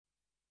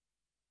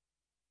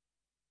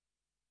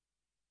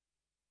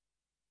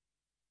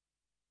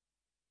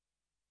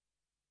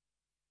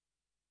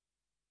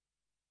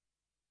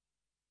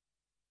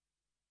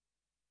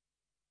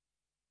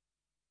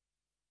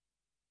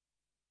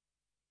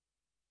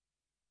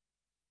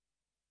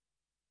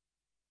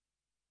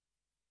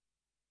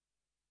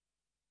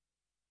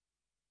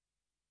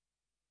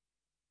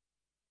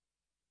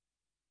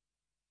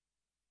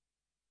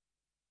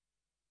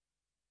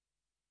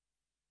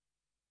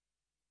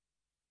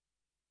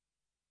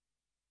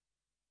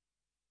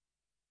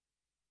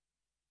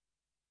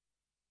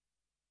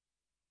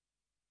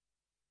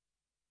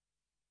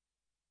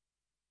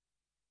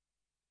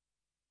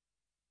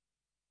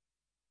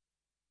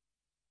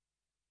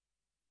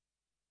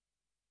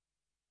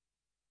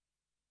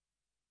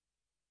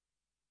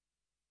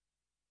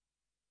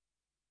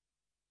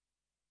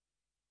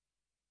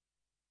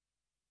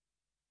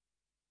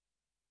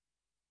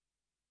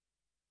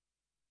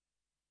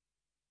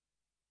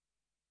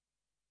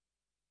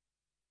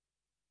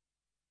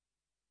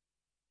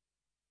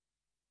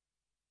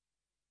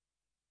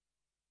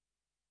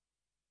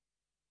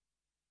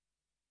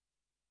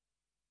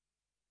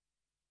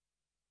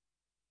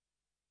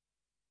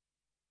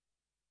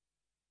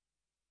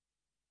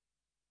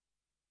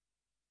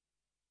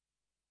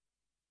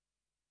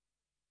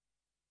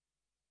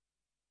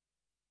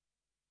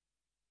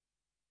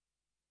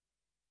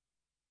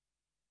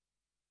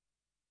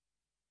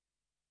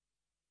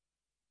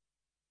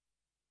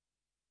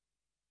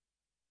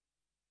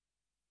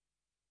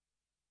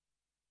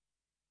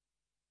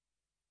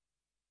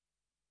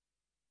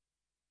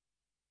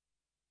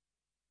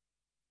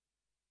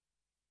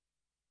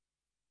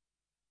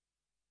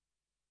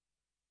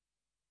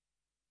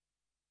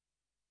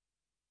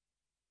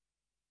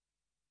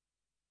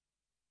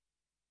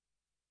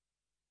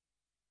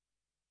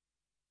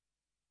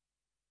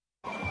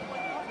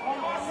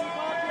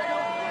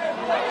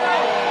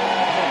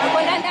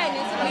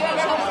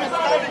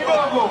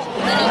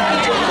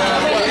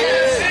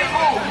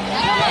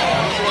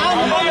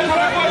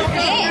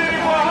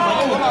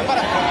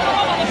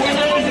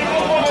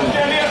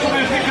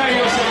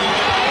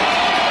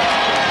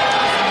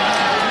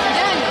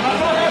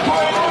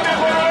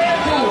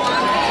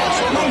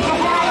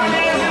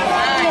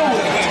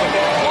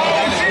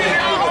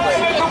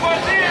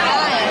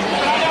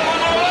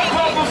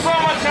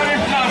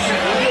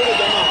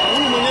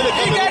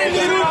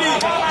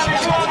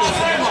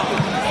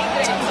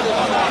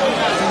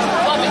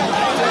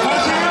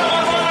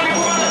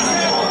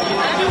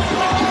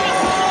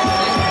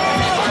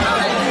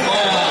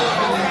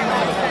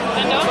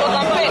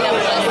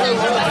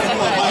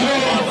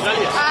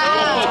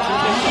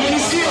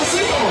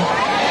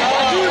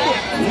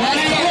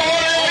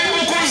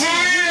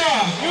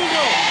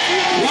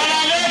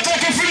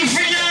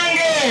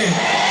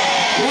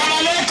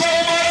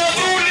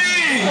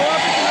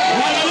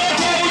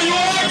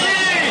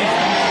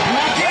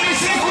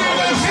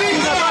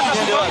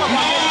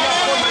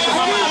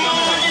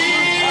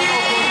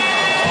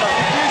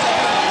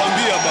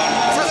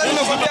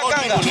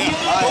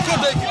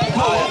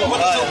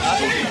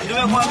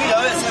Nimekuambia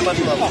wewe sema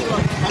tu hapo.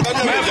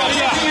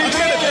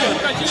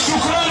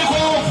 Shukrani kwa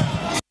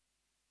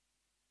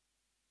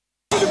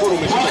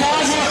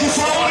wakazi wa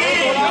Kisauni,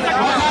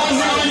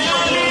 wakazi wa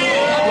Nyali,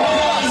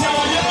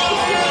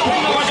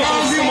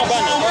 wakazi wa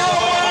Mabana.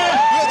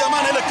 Huyo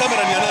jamaa na ile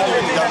kamera ni nani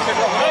wewe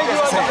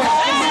jamaa?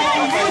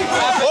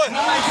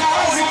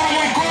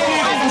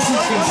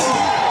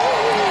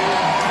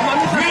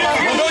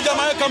 Ndio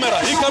jamaa ya kamera,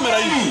 hii kamera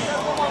hii.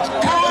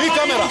 Hii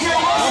kamera.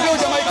 Ndio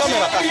jamaa hii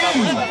kamera.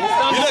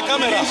 Ile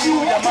kamera.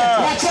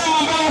 Wachama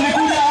ambao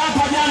wamekuja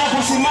hapa jana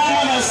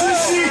kusimama na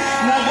sisi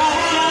na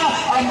gavana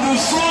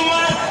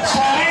Abdulswamad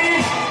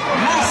Sharrif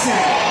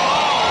Nassir.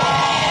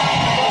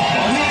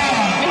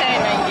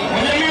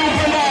 Mimi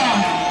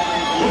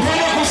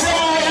upenda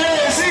kusema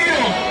wale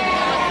sio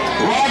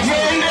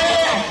wapende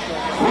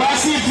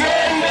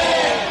wasipende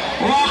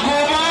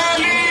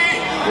wakubali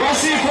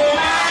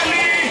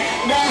wasikubali,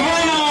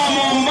 gavana wa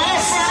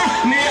Mombasa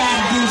ni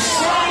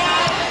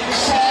Abdulswamad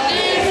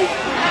Sharrif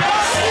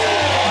Nassir.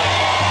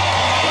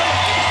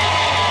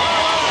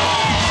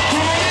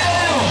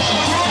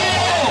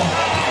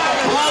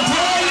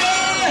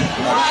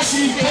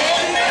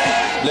 Wasipende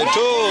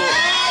Leto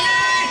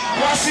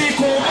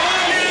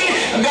wasikubali,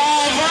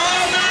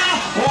 gavana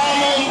wa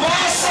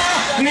Mombasa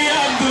ni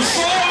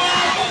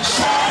Abdulswamad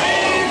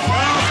Sharrif.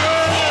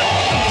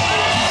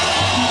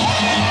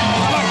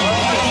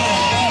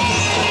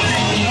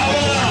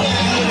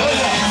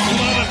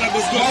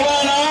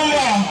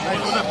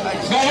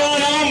 Gavana,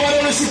 naomba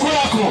leo siku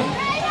yako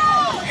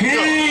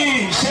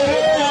hii,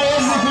 sherehe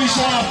haiwezi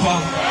kuisha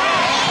hapa.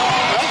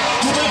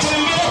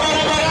 Tutatembea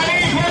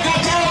barabarani mpaka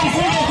town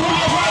kuja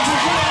kule watu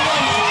kule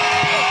ndani.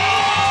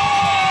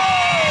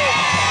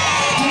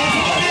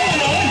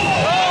 Tunakubaliana.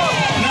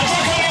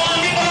 Nataka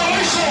niwaambie na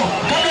mwisho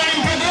kabla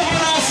nimpeleke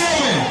na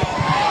aseme.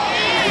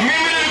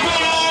 Mimi nilikuwa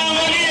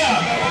naangalia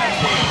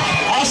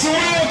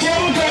asubuhi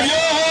ukiamka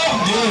Joho.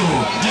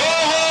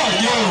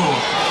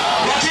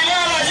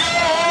 Wakilala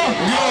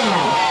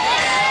Joho.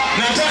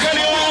 Nataka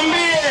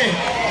niwaambie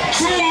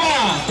chuma.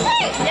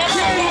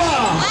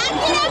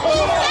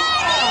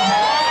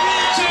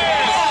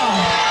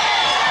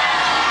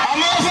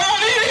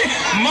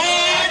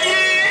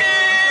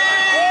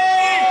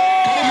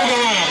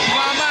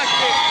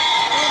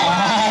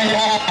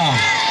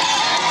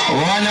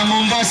 Wana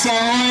Mombasa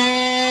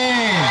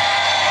oye!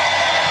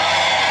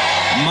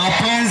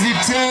 Mapenzi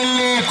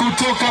tele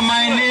kutoka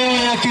maeneo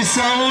ya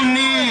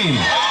Kisauni,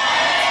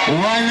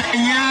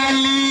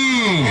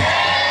 Wananyali,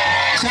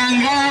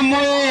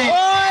 Changamwe,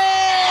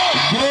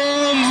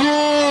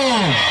 Gomvu,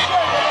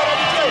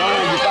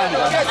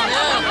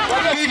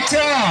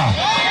 Ita,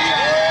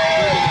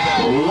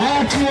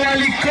 watu wa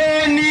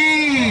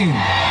Likoni.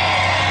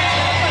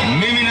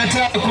 Mimi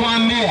nataka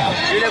kuambia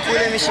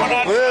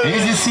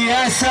hizi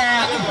siasa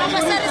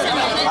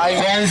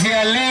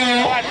kuanzia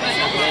leo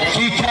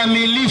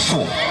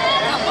kikamilifu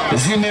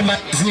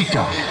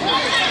zimemalizika.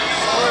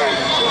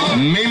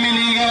 Mimi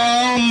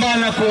ningewaomba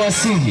na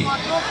kuwasihi,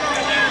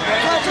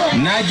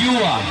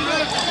 najua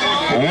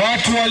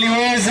watu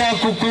waliweza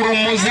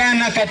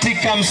kukurumuzana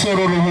katika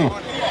msururu huu,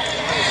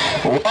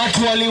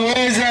 watu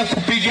waliweza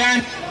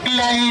kupigana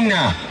kila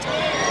aina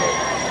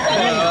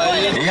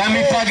ya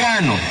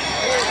mipagano,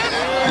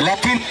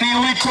 lakini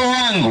wito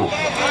wangu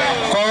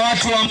kwa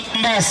watu wa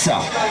Mombasa,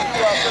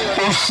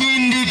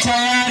 ushindi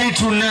tayari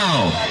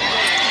tunao.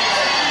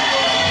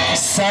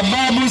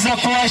 Sababu za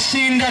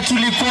kuwashinda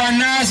tulikuwa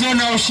nazo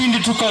na ushindi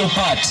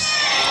tukaupata.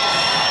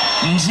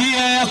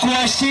 Njia ya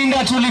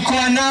kuwashinda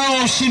tulikuwa nao,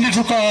 ushindi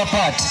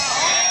tukawapata.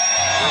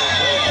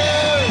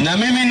 Na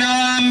mimi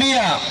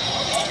nawaambia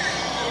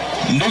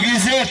ndugu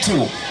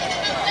zetu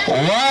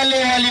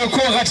wale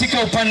waliokuwa katika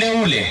upande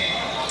ule,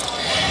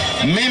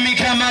 mimi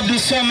kama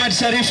Abdulswamad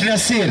Sharrif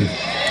Nassir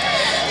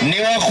ni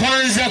wa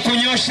kwanza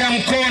kunyosha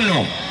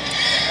mkono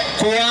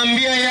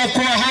kuambia ya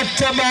kuwa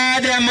hata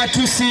baada ya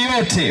matusi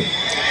yote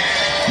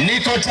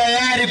niko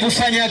tayari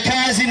kufanya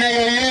kazi na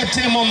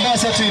yoyote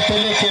Mombasa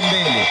tuipeleke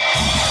mbele.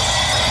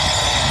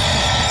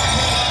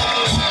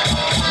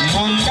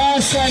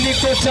 Mombasa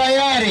niko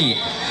tayari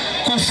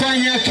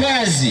kufanya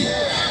kazi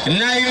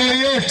na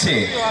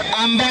yoyote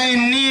ambaye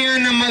nia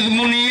na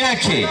madhumuni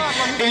yake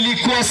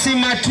ilikuwa si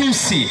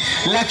matusi,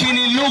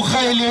 lakini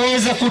lugha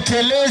iliweza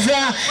kuteleza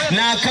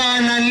na akawa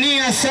na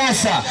nia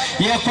sasa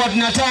ya kuwa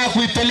tunataka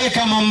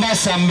kuipeleka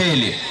Mombasa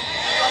mbele.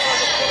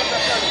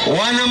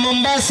 Wana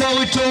Mombasa,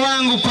 wito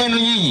wangu kwenu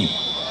nyinyi,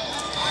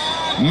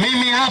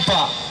 mimi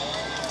hapa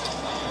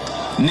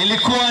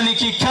nilikuwa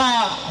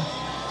nikikaa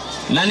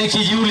na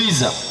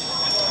nikijiuliza,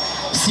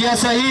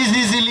 siasa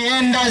hizi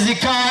zilienda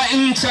zikawa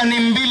ncha ni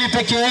mbili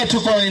peke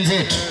yetu kwa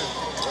wenzetu.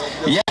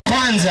 Ya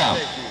kwanza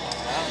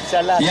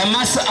ya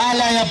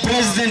masala ya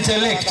president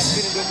elect,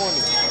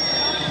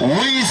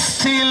 we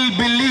still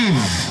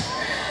believe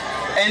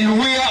and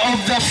we are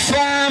of the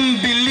firm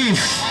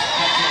belief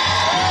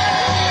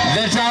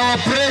that our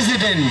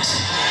president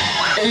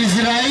is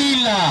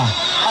Raila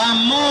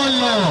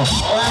Amolo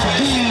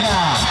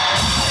Odinga.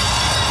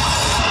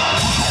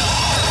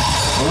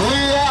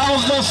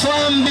 of the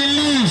firm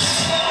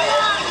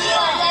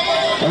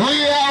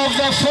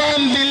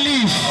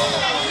belief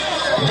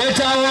that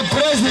our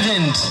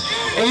president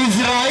is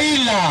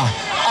Raila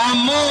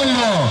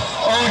Amolo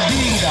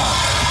Odinga.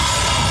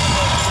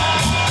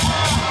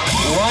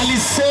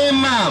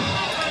 Walisema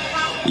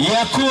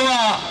ya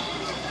kuwa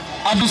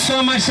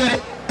Abdulswamad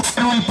Sharrif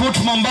will put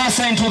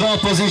Mombasa into the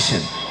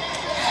opposition.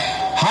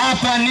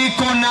 Hapa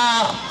niko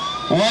na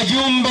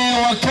wajumbe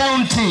wa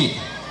kaunti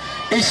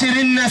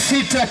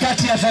 26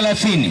 kati ya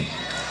 30.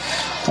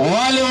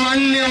 Wale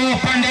wanne wa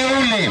upande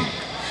ule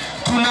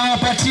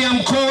tunawapatia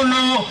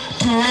mkono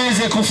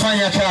tuweze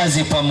kufanya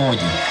kazi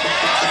pamoja.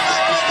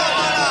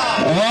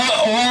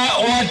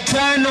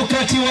 Watano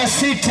kati wa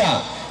 6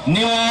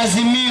 ni wa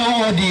Azimio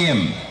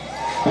ODM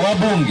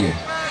wabunge.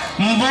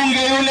 Mbunge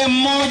yule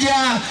mmoja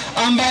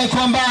ambaye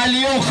kwamba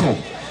aliyoko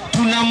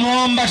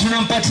tunamuomba,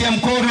 tunampatia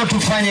mkono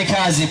tufanye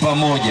kazi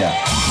pamoja.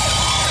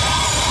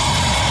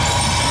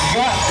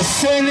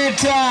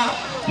 Senator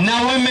na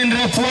women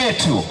rep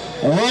wetu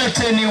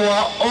wote ni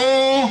wa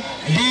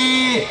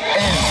ODM.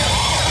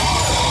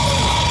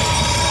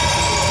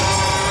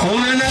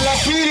 Kuna na la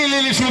pili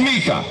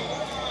lilitumika.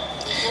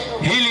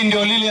 Hili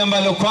ndio lile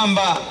ambalo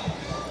kwamba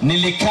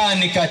nilikaa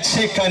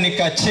nikacheka.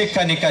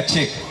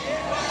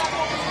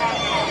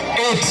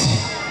 Eti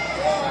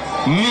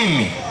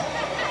mimi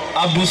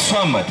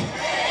Abdulswamad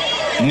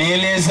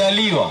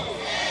nilizaliwa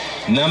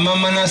na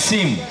mama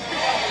Nasimu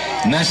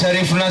na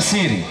Sharrif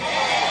Nassir,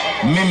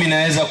 mimi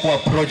naweza kuwa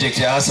project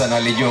ya Hassan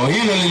Alijo.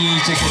 Hilo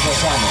lilinichekesha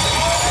sana.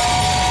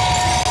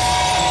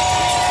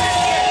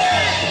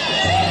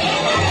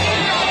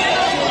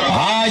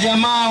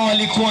 Jamaa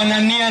walikuwa na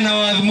nia na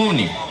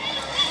madhumuni.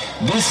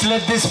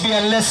 Let this be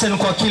a lesson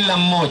kwa kila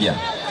mmoja.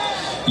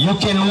 You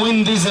can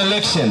win these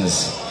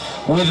elections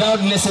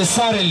without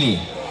necessarily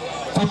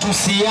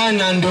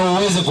kutusiana ndio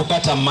uweze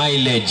kupata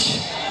mileage.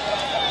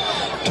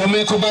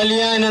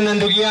 Tumekubaliana na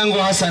ndugu yangu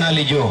Hassan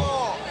Alijo,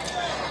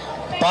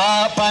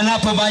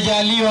 panapo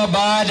majaliwa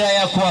baada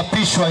ya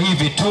kuapishwa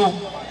hivi tu,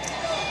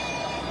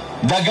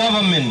 the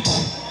government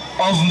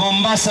of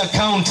Mombasa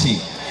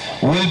County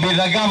will be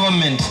the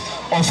government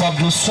of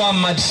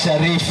Abdulswamad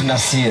Sharrif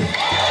Nassir.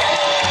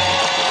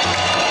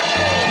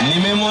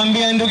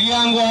 Nimemwambia ndugu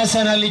yangu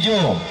Hassan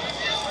Alijo,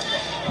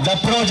 the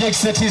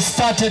projects that he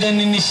started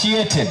and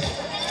initiated,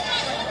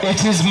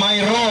 it is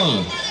my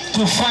role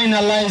to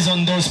finalize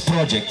on those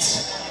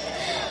projects.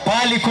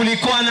 Pali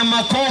kulikuwa na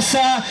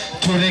makosa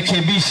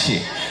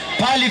turekebishe,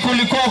 pali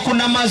kulikuwa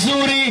kuna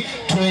mazuri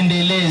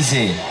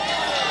tuendeleze.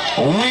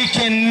 We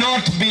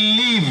cannot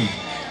believe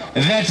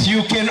that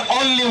you can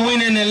only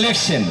win an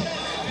election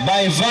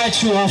by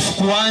virtue of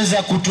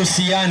kuanza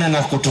kutusiana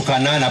na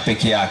kutukanana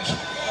peke yake.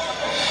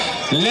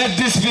 Let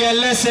this be a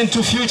lesson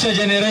to future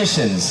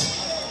generations.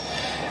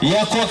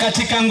 Ya kwa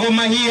katika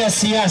ngoma hii ya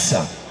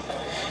siasa,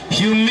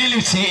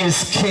 humility is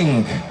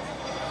king.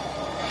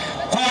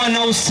 Kuwa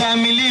na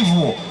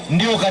ustahimilivu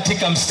ndio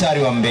katika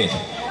mstari wa mbele.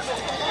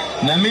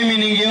 Na mimi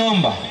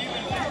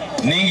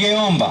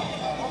ningeomba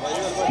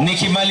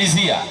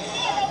nikimalizia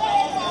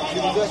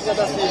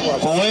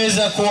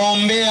kuweza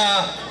kuwaombea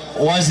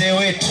wazee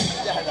wetu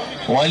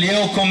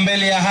walioko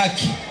mbele ya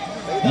haki.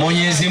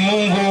 Mwenyezi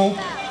Mungu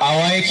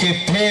awaweke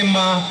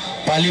pema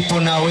palipo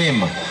na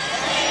wema.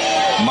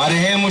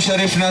 Marehemu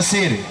Sharrif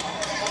Nassir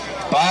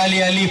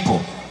pali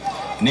alipo,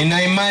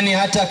 nina imani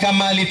hata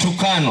kama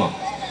alitukanwa,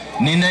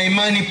 nina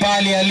imani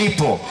pali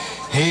alipo,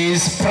 he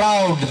is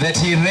proud that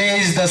he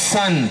raised the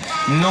son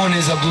known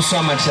as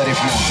Abdulswamad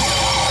Sharrif Nassir.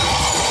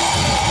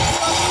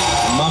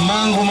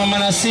 Mamangu mama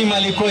Nasima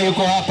alikuwa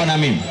yuko hapa na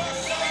mimi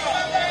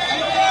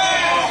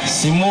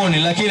Simoni,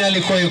 lakini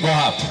alikuwa yuko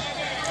hapa.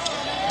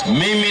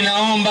 Mimi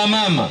naomba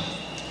mama,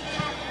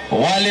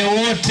 wale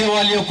wote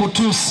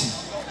waliokutusi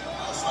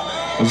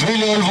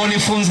vile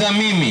walivyonifunza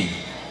mimi,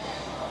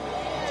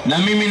 na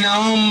mimi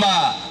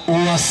naomba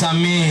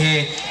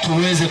uwasamehe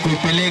tuweze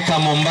kuipeleka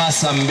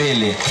Mombasa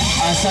mbele.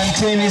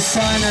 Asanteni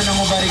sana na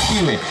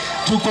mubarikiwe.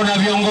 Tuko na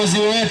viongozi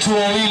wetu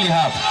wawili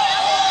hapa,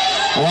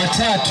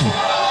 watatu.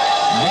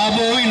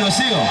 Babo wino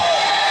sio?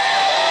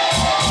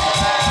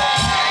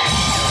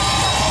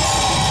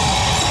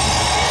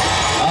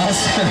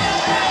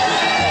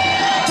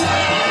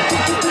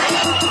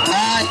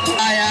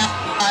 Aya.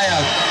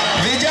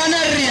 Vijana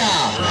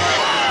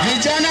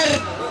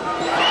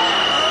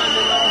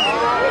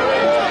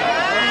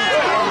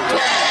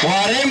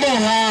warembo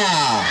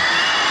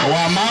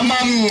wa mama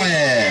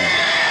mwe.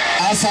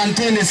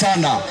 Asanteni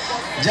sana.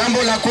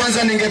 Jambo la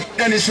kwanza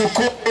ningependa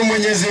nishukuru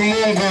Mwenyezi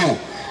Mungu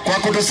kwa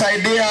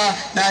kutusaidia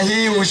na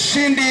hii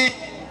ushindi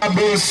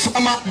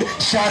Abdulswamad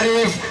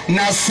Sharrif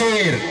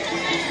Nassir.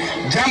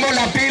 Jambo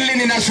la pili,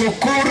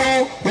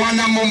 ninashukuru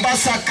wana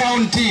Mombasa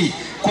County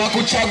kwa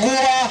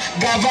kuchagua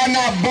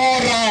gavana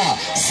bora,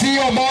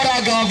 sio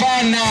bora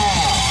gavana.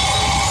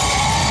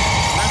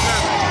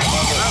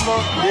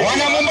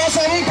 Wana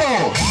Mombasa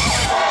mpo?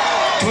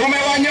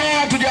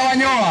 Tumewanyoa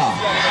tujawanyoa,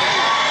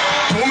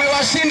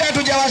 tumewashinda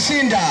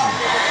tujawashinda,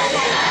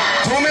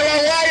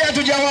 tumewawai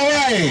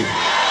tujawawai,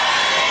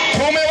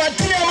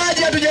 tumewatia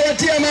maji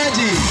tujawatia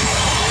maji.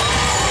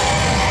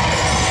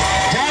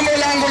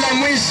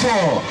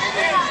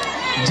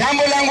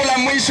 langu la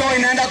mwisho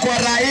inaenda kwa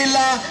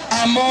Raila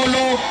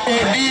Amolo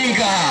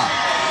Odinga.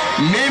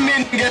 Mimi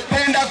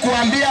ningependa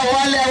kuambia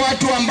wale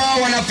watu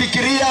ambao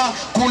wanafikiria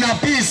kuna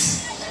peace.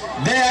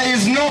 There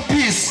is no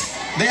peace.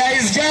 There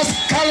is just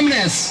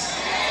calmness.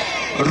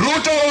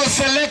 Ruto was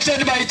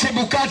selected by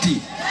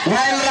Chebukati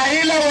while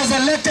Raila was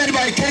elected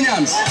by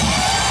Kenyans.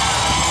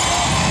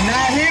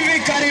 Na hivi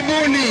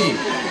karibuni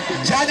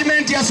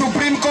judgment ya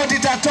Supreme Court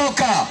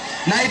itatoka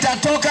na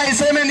itatoka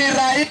iseme ni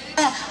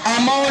Raila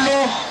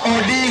Amolo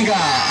Odinga.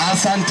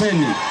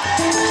 Asanteni.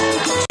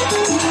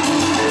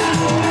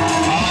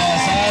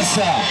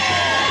 Sasa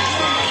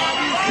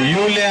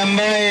yule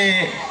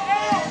ambaye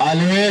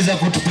aliweza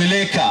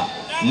kutupeleka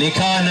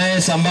nikawa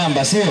naye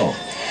sambamba, sio?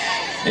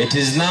 It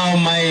is now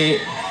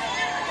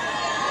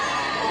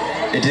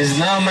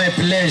my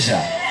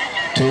pleasure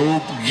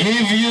to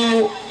give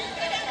you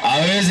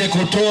aweze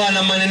kutoa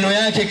na maneno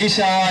yake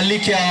kisha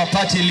awalike our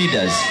party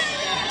leaders.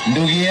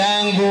 Ndugu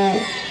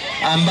yangu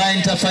ambaye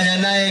nitafanya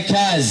naye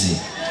kazi,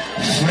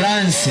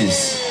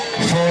 Francis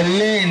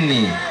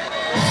Foleni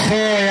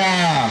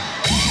Foya.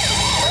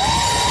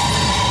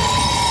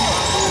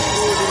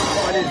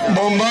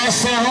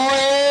 Mombasa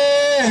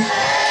hoye!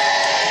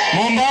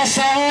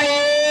 Mombasa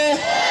hoye!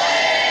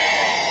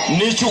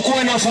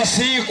 Nichukue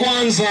nafasi hii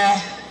kwanza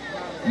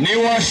ni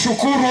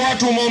washukuru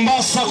watu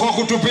Mombasa kwa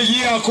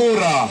kutupigia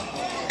kura.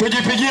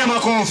 Tujipigie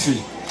makofi.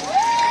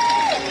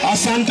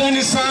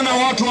 Asanteni sana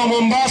watu wa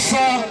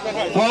Mombasa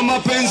kwa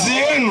mapenzi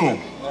yenu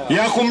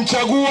ya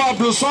kumchagua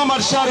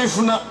Abdulswamad Sharrif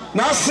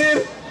Nassir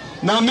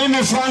na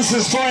mimi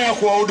Francis Foya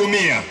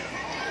kuwahudumia.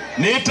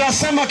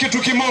 Nitasema kitu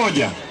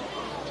kimoja.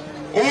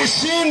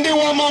 Ushindi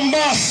wa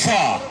Mombasa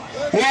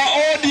wa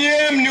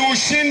ODM ni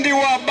ushindi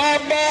wa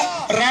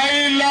baba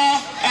Raila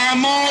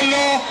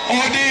Amolo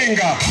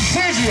Odinga.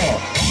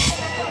 Sivyo?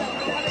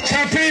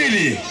 Cha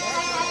pili,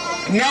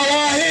 na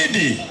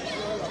waahidi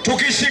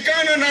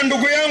tukishikana na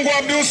ndugu yangu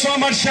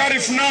Abdulswamad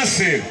Sharrif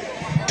Nassir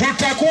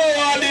tutakuwa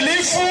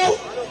waadilifu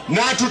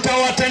na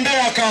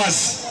tutawatendea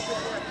kazi.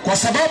 Kwa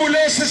sababu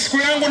leo si siku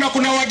yangu na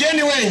kuna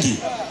wageni wengi,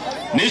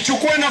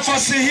 nichukue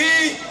nafasi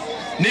hii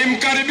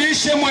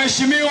nimkaribishe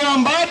Mheshimiwa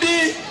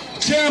Mbadi,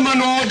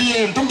 chairman wa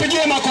ODM.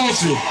 Tumpigie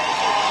makofi.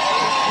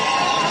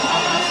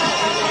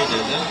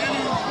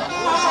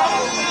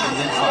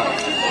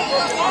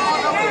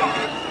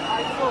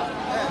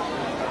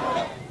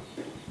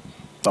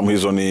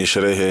 Hizo ni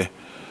sherehe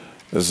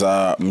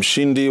za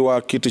mshindi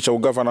wa kiti cha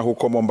ugavana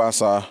huko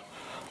Mombasa,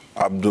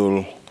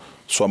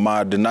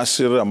 Abdulswamad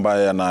Nassir,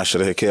 ambaye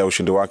anasherehekea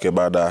ushindi wake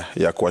baada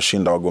ya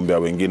kuwashinda wagombea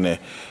wengine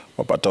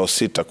wapatao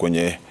 6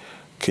 kwenye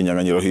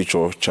kinyang'anyiro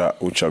hicho cha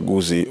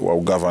uchaguzi wa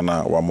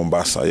ugavana wa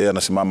Mombasa. Yeye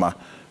anasimama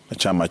na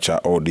chama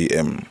cha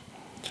ODM.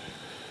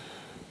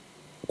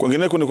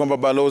 Kwingineko ni kwamba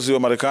balozi wa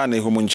Marekani humu